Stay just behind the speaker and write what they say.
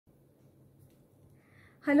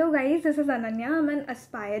Hello guys, this is Ananya. I'm an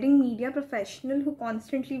aspiring media professional who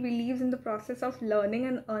constantly believes in the process of learning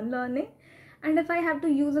and unlearning. And if I have to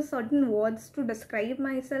use a certain words to describe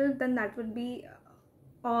myself, then that would be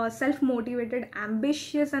a self-motivated,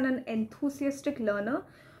 ambitious and an enthusiastic learner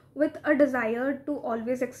with a desire to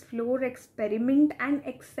always explore, experiment and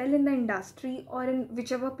excel in the industry or in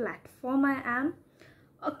whichever platform I am.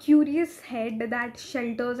 A curious head that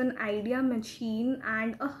shelters an idea machine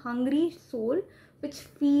and a hungry soul which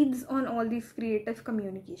feeds on all these creative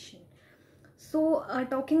communication. So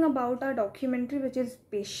talking about our documentary, which is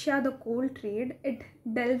Beshya the Cold Trade, it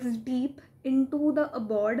delves deep into the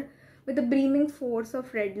abode with the brimming force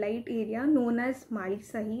of red light area known as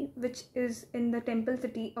Marisahi, which is in the temple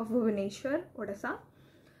city of Bhubaneswar, Odisha.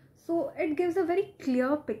 So it gives a very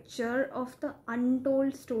clear picture of the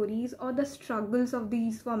untold stories or the struggles of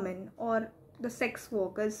these women or the sex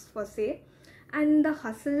workers per se, and the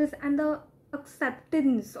hustles and the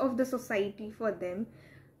acceptance of the society for them,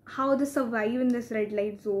 how they survive in this red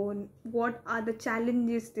light zone, what are the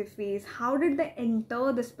challenges they face, how did they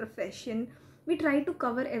enter this profession. We try to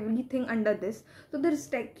cover everything under this. So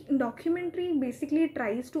this documentary basically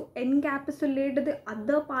tries to encapsulate the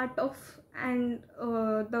other part of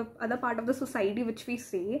the society which we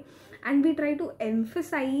say, and we try to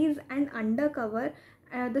emphasize and undercover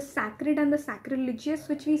the sacred and the sacrilegious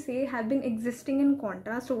which we say have been existing in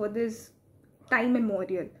contrast over this time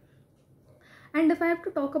immemorial. And if I have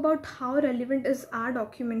to talk about how relevant is our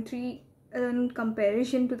documentary in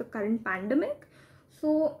comparison to the current pandemic,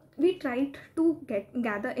 so we tried to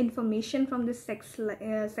gather information from the sex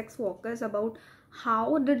workers about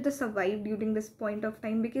how did they survive during this point of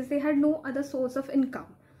time, because they had no other source of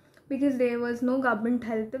income, because there was no government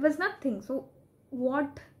help, there was nothing. So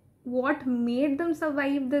what made them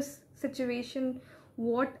survive this situation?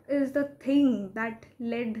 What is the thing that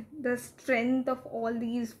led the strength of all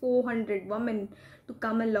these 400 women to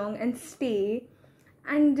come along and stay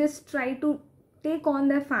and just try to take on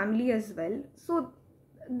their family as well? So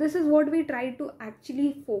this is what we try to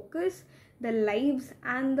actually focus, the lives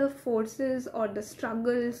and the forces or the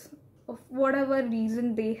struggles of whatever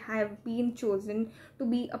reason they have been chosen to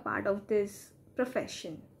be a part of this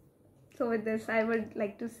profession. So with this, I would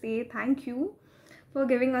like to say thank you for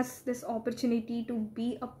giving us this opportunity to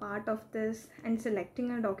be a part of this and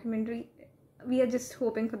selecting a documentary. We are just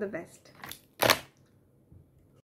hoping for the best.